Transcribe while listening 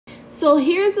So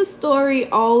here's a story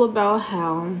all about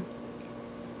how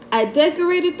I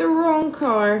decorated the wrong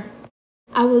car.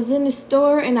 I was in a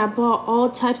store and I bought all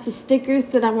types of stickers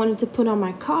that I wanted to put on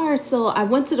my car. So I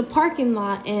went to the parking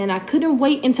lot and I couldn't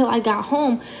wait until I got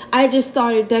home. I just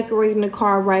started decorating the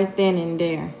car right then and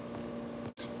there.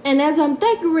 And as I'm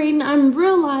decorating, I'm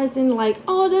realizing like,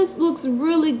 oh, this looks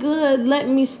really good. Let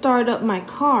me start up my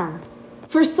car.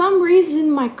 For some reason,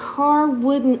 my car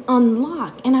wouldn't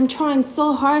unlock, and I'm trying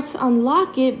so hard to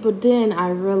unlock it, but then I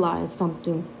realized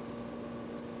something.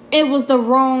 It was the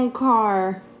wrong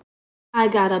car. I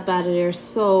got up out of there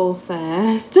so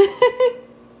fast.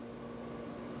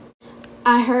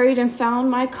 I hurried and found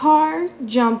my car,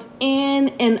 jumped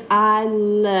in, and I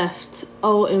left.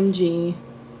 OMG.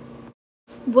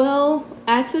 Well,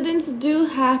 accidents do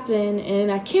happen,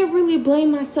 and I can't really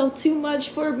blame myself too much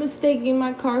for mistaking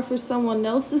my car for someone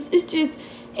else's. It's just,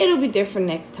 it'll be different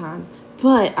next time.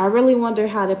 But I really wonder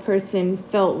how the person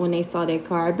felt when they saw their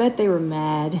car. I bet they were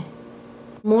mad.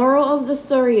 Moral of the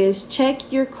story is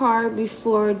check your car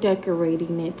before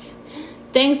decorating it.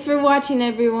 Thanks for watching,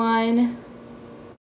 everyone.